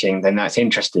catching, then that's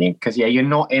interesting because you're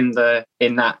not in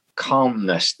that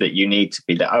calmness that you need to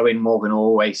be, that Owen Morgan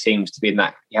always seems to be in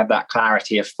that. You have that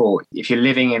clarity of thought. If you're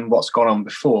living in what's gone on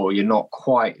before, you're not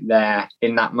quite there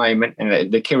in that moment.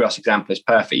 And the Kyrgios example is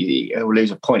perfect. He'll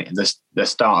lose a point at the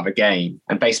start of a game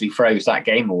and basically throws that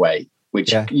game away.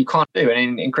 which you can't do.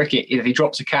 And in cricket, if he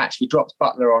drops a catch, if he drops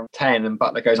Buttler on 10 and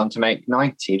Buttler goes on to make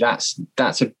 90,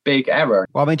 that's a big error.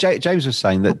 Well, I mean, James was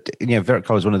saying that, Virat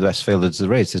Kohl is one of the best fielders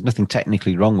there is. There's nothing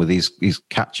technically wrong with his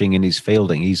catching and his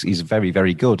fielding. He's very,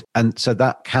 very good. And so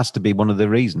that has to be one of the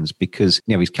reasons, because,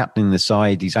 he's captaining the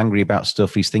side, he's angry about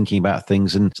stuff, he's thinking about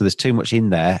things. And so there's too much in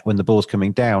there when the ball's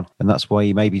coming down. And that's why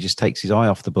he maybe just takes his eye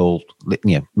off the ball,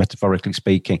 metaphorically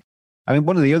speaking. I mean,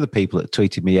 one of the other people that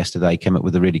tweeted me yesterday came up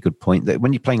with a really good point that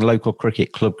when you're playing local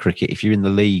cricket, club cricket, if you're in the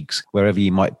leagues, wherever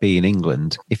you might be in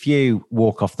England, if you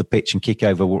walk off the pitch and kick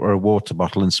over a water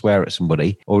bottle and swear at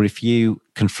somebody, or if you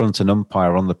confront an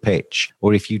umpire on the pitch,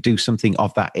 or if you do something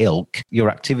of that ilk, your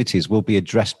activities will be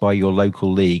addressed by your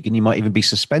local league and you might even be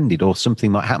suspended, or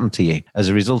something might happen to you as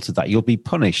a result of that. You'll be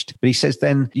punished. But he says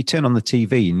then you turn on the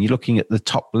TV and you're looking at the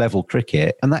top level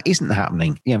cricket and that isn't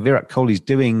happening. Virat Kohl is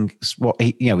doing what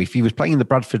if he was playing in the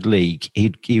Bradford League,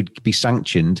 he'd be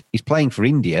sanctioned. He's playing for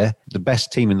India, the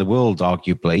best team in the world,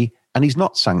 arguably, and he's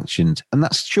not sanctioned. And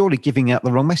that's surely giving out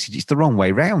the wrong message. It's the wrong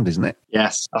way round, isn't it?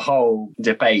 Yes, a whole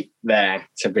debate there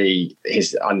to be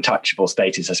his untouchable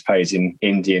status, I suppose, in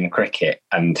Indian cricket.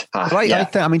 And I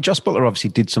think Josh Buttler obviously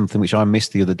did something which I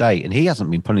missed the other day, and he hasn't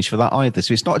been punished for that either.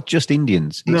 So it's not just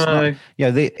Indians. It's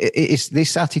it's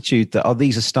this attitude that,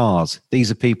 these are stars. These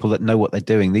are people that know what they're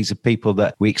doing. These are people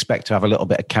that we expect to have a little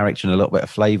bit of character and a little bit of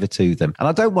flavour to them. And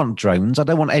I don't want drones. I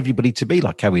don't want everybody to be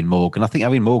like Owen Morgan. I think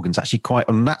Owen Morgan's actually quite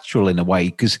unnatural in a way,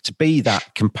 because to be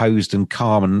that composed and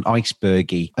calm and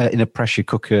icebergy in a pressure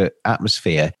cooker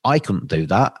atmosphere, I couldn't do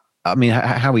that. I mean,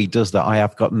 how he does that, I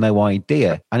have got no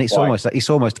idea, and it's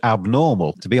almost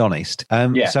abnormal, to be honest.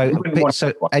 So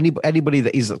anybody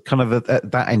that is kind of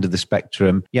at that end of the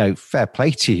spectrum, fair play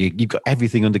to you. You've got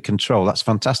everything under control. That's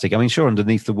fantastic. I mean, sure,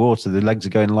 underneath the water, the legs are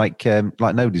going like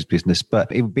nobody's business.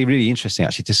 But it would be really interesting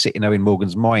actually to sit in Owen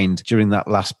Morgan's mind during that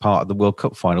last part of the World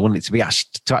Cup final, wouldn't it?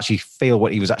 To actually feel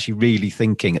what he was actually really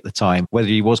thinking at the time, whether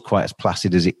he was quite as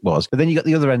placid as it was. But then you got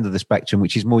the other end of the spectrum,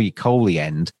 which is more your Kohli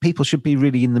end. People should be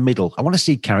really in the middle. I want to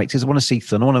see characters. I want to see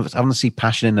fun. I want to see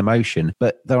passion and emotion.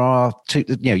 But there are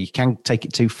you can take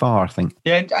it too far, I think.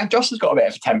 Yeah, and Josh has got a bit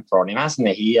of a temper on him, hasn't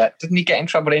he? Didn't he get in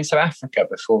trouble in South Africa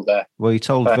before the... Well, he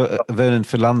told Vernon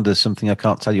Philander something I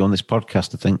can't tell you on this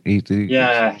podcast, I think.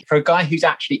 Yeah, for a guy who's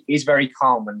actually is very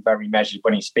calm and very measured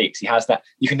when he speaks, he has that...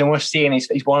 You can almost see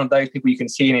he's one of those people you can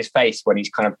see in his face when he's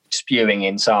kind of spewing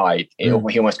inside. He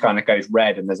almost kind of goes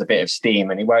red and there's a bit of steam,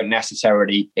 and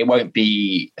it won't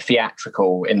be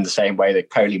theatrical in the same way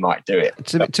that Kohli might do it.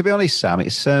 To be honest, Sam,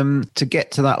 it's to get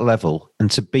to that level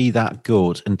and to be that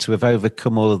good and to have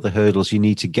overcome all of the hurdles you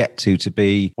need to get to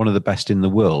be one of the best in the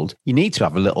world, you need to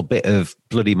have a little bit of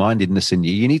bloody mindedness in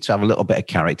you. You need to have a little bit of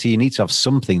character. You need to have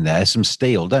something there, some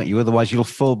steel, don't you? Otherwise, you'll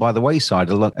fall by the wayside.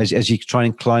 As you try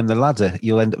and climb the ladder,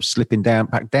 you'll end up slipping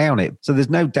back down it. So there's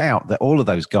no doubt that all of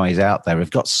those guys out there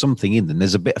have got something in them.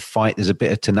 There's a bit of fight. There's a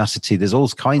bit of tenacity. There's all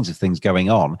kinds of things going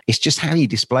on. It's just how you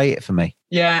display it for me.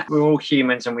 Yeah, we're all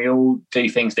humans and we all do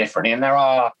things differently. And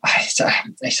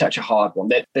it's such a hard one.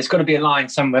 There's got to be a line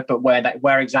somewhere, but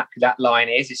where exactly that line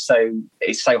is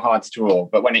so hard to draw.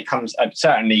 But when it comes,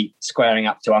 certainly squaring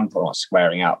up to umpire, not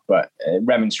squaring up, but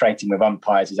remonstrating with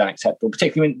umpires is unacceptable.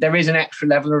 Particularly when there is an extra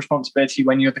level of responsibility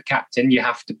when you're the captain. You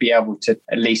have to be able to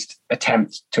at least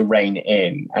attempt to rein it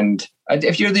in. And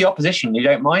if you're the opposition, you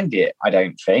don't mind it, I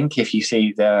don't think. If you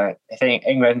see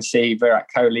England see Virat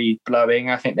Kohl blowing,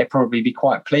 I think they'd probably be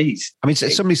quite pleased. I mean,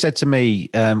 somebody said to me,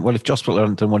 well, if Josh Buttler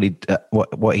hadn't done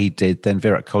what he did, then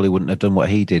Virat Kohl wouldn't have done what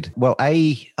he did. Well,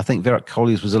 I think Virat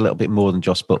Kohl's was a little bit more than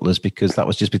Josh Buttler's, because that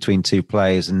was just between two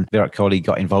players, and Virat Kohl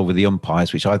got involved with the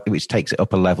umpires, which takes it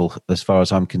up a level as far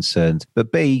as I'm concerned.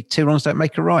 But B, 2 wrongs don't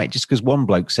make a right. Just because one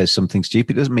bloke says something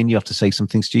stupid doesn't mean you have to say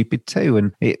something stupid too.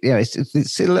 And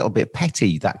it's a little bit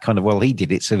petty, that kind of, well, he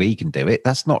did it so he can do it.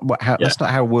 That's not how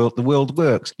the world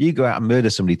works. You go out and murder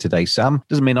somebody today, Sam,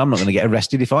 doesn't mean I'm not going to get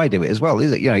arrested if I do it as well,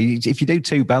 is it? If you do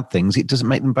 2 bad things, it doesn't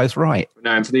make them both right.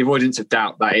 No, and for the avoidance of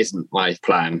doubt, that isn't my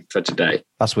plan for today.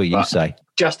 That's what you say.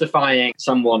 Justifying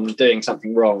someone doing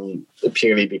something wrong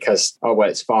purely because,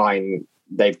 it's fine,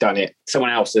 they've done it,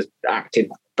 someone else has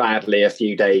acted badly a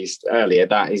few days earlier,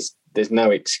 there's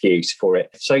no excuse for it.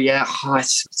 So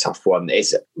it's a tough one.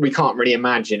 We can't really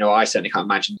imagine, or I certainly can't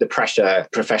imagine, the pressure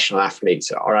professional athletes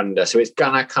are under. So it's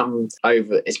going to come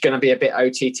over. It's going to be a bit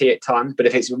OTT at times, but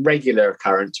if it's a regular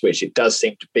occurrence, which it does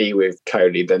seem to be with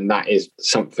Kohli, then that is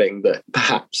something that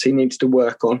perhaps he needs to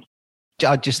work on.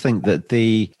 I just think that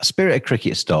the spirit of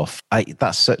cricket stuff,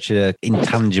 that's such an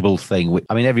intangible thing.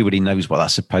 I mean, everybody knows what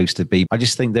that's supposed to be. I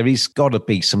just think there is got to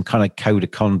be some kind of code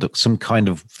of conduct, some kind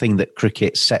of thing that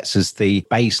cricket sets as the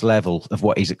base level of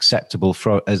what is acceptable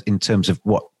in terms of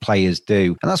what players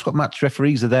do. And that's what match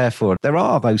referees are there for. There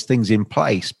are those things in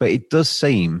place, but it does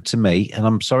seem to me, and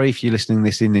I'm sorry if you're listening to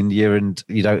this in India and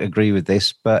you don't agree with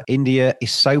this, but India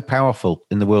is so powerful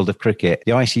in the world of cricket.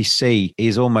 The ICC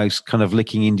is almost kind of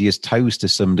licking India's toes to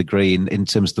some degree in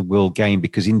terms of the world game,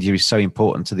 because India is so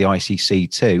important to the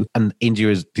ICC too. And India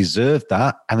has deserved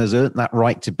that and has earned that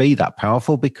right to be that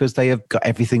powerful because they have got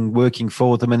everything working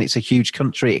for them and it's a huge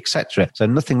country, etc. So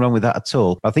nothing wrong with that at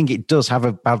all. I think it does have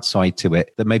a bad side to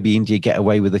it, that maybe India get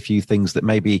away with a few things that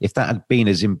maybe if that had been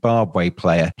a Zimbabwe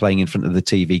player playing in front of the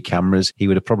TV cameras, he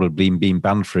would have probably been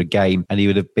banned for a game and he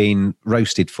would have been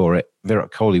roasted for it.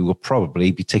 Virat Kohl will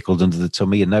probably be tickled under the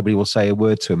tummy and nobody will say a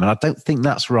word to him. And I don't think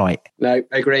that's right. No,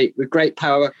 I agree. With great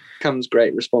power comes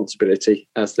great responsibility,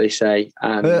 as they say.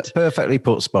 And perfectly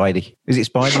put, Spidey. Is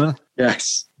it Spiderman?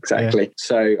 Yes. Exactly. Yeah.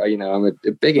 So, I'm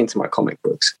a big into my comic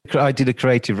books. I did a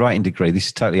creative writing degree. This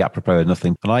is totally apropos of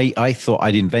nothing. And I thought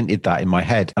I'd invented that in my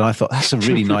head. And I thought that's a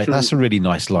really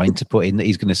nice line to put in that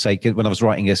he's going to say when I was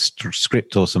writing a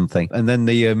script or something. And then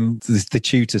the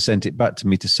tutor sent it back to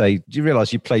me to say, do you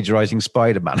realise you're plagiarising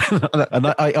Spider-Man?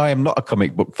 And I am not a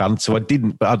comic book fan, so I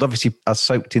didn't. But I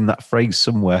soaked in that phrase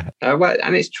somewhere. Well,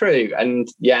 and it's true. And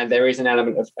yeah, there is an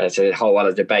element of, it's a whole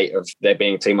other debate of there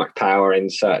being too much power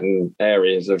in certain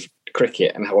areas of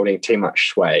cricket and holding too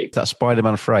much sway. That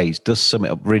Spider-Man phrase does sum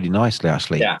it up really nicely,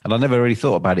 actually. Yeah. And I never really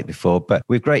thought about it before, but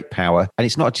with great power, and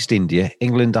it's not just India,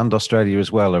 England and Australia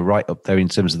as well are right up there in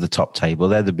terms of the top table.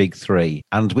 They're the big three.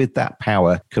 And with that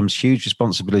power comes huge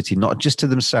responsibility, not just to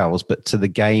themselves, but to the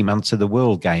game and to the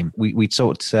world game. We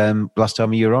talked last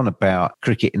time you were on about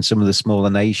cricket in some of the smaller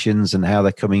nations and how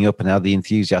they're coming up and how the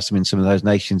enthusiasm in some of those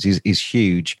nations is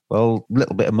huge. Well, a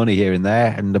little bit of money here and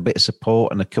there and a bit of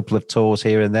support and a couple of tours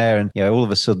here and there. And, all of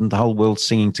a sudden the whole world's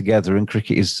singing together and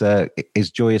cricket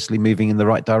is joyously moving in the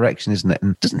right direction, isn't it?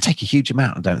 And it doesn't take a huge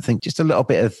amount, I don't think. Just a little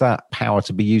bit of that power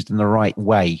to be used in the right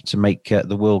way to make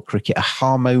the world cricket a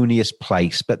harmonious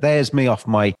place. But there's me off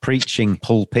my preaching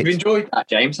pulpit. You enjoyed that,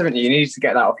 James, haven't you? You need to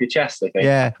get that off your chest, I think.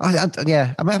 Yeah,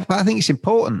 I think it's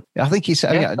important. I think it's.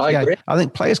 I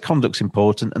think players' conduct's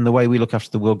important, and the way we look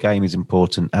after the world game is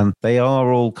important. And they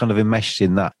are all kind of enmeshed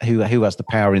in that. Who has the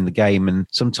power in the game? And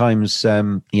sometimes,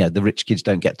 the rich kids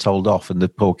don't get told off, and the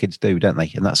poor kids do, don't they?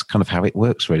 And that's kind of how it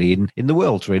works, really, in the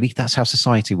world. Really, that's how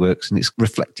society works, and it's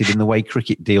reflected in the way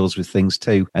cricket deals with things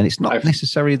too. And it's not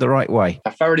necessarily the right way.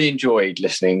 I thoroughly enjoyed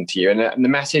listening to you, and the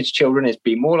message, children, is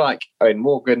be more like Owen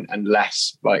Morgan and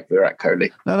less like Virat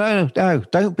Kohli. No,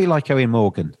 don't be like Owen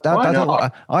Morgan. I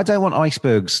don't want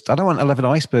icebergs. I don't want 11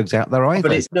 icebergs out there either.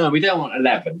 But we don't want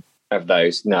 11 of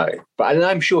those, no. But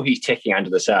I'm sure he's ticking under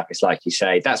the surface, like you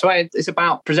say. That's why it's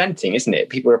about presenting, isn't it?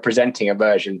 People are presenting a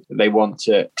version that they want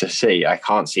to see. I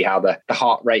can't see how the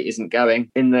heart rate isn't going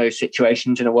in those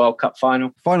situations in a World Cup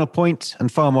final. Final point, and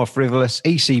far more frivolous,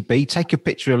 ECB, take a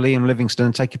picture of Liam Livingstone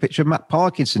and take a picture of Matt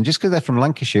Parkinson. Just because they're from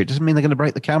Lancashire, it doesn't mean they're going to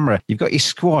break the camera. You've got your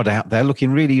squad out there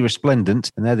looking really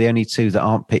resplendent, and they're the only two that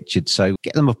aren't pictured. So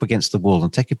get them up against the wall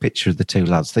and take a picture of the two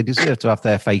lads. They deserve to have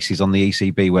their faces on the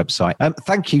ECB website.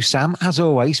 Thank you, Sam, as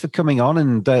always, for coming on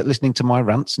and listening to my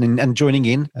rants and joining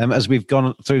in as we've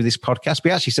gone through this podcast.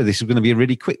 We actually said this was going to be a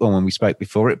really quick one when we spoke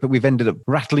before it, but we've ended up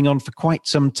rattling on for quite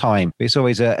some time. It's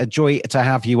always a joy to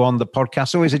have you on the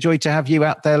podcast. Always a joy to have you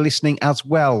out there listening as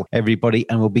well, everybody.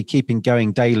 And we'll be keeping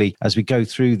going daily as we go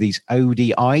through these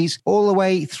ODIs all the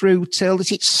way through till,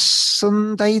 is it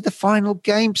Sunday, the final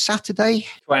game, Saturday?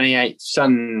 28th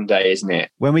Sunday, isn't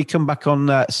it? When we come back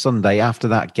on Sunday after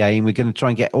that game, we're going to try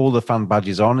and get all the fan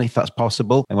badges on, if that's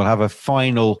possible. And we'll have a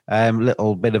final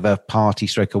little bit of a party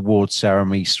stroke award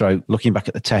ceremony stroke looking back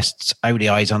at the tests,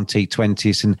 ODIs on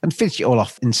T20s and finish it all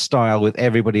off in style with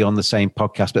everybody on the same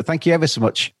podcast. But thank you ever so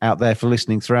much out there for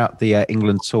listening throughout the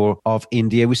England tour of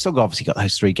India. We've still obviously got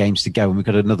those 3 games to go and we've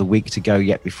got another week to go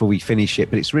yet before we finish it.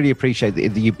 But it's really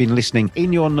appreciated that you've been listening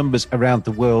in your numbers around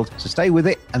the world. So stay with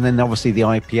it. And then obviously the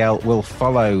IPL will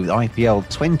follow. The IPL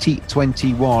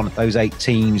 2021, those 8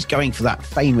 teams going for that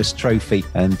famous trophy.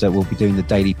 And we'll be doing the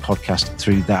daily podcast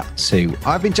through that too.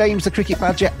 I've been James the Cricket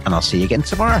Badger, and I'll see you again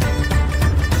tomorrow.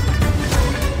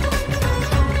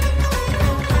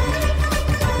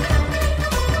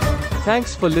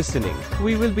 Thanks for listening.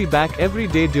 We will be back every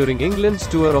day during England's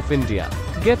tour of India.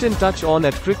 Get in touch on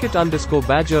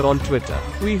 @cricket_badger on Twitter.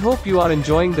 We hope you are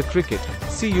enjoying the cricket.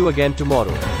 See you again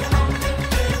tomorrow.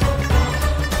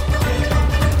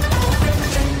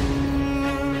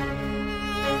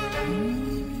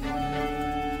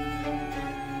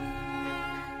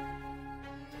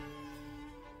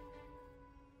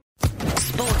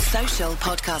 Social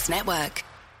Podcast Network.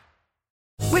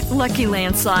 With Lucky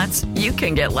Land Slots, you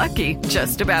can get lucky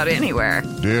just about anywhere.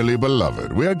 Dearly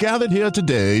beloved, we are gathered here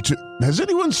today to... Has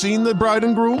anyone seen the bride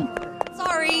and groom?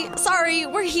 Sorry,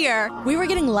 we're here. We were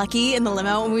getting lucky in the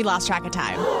limo and we lost track of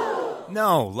time.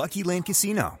 No, Lucky Land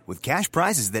Casino, with cash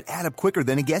prizes that add up quicker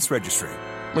than a guest registry.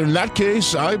 In that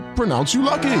case, I pronounce you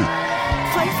lucky.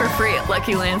 Play for free at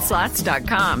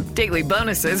LuckyLandSlots.com. Daily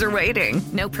bonuses are waiting.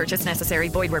 No purchase necessary.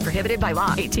 Void where prohibited by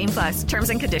law. 18+. Terms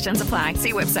and conditions apply.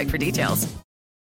 See website for details.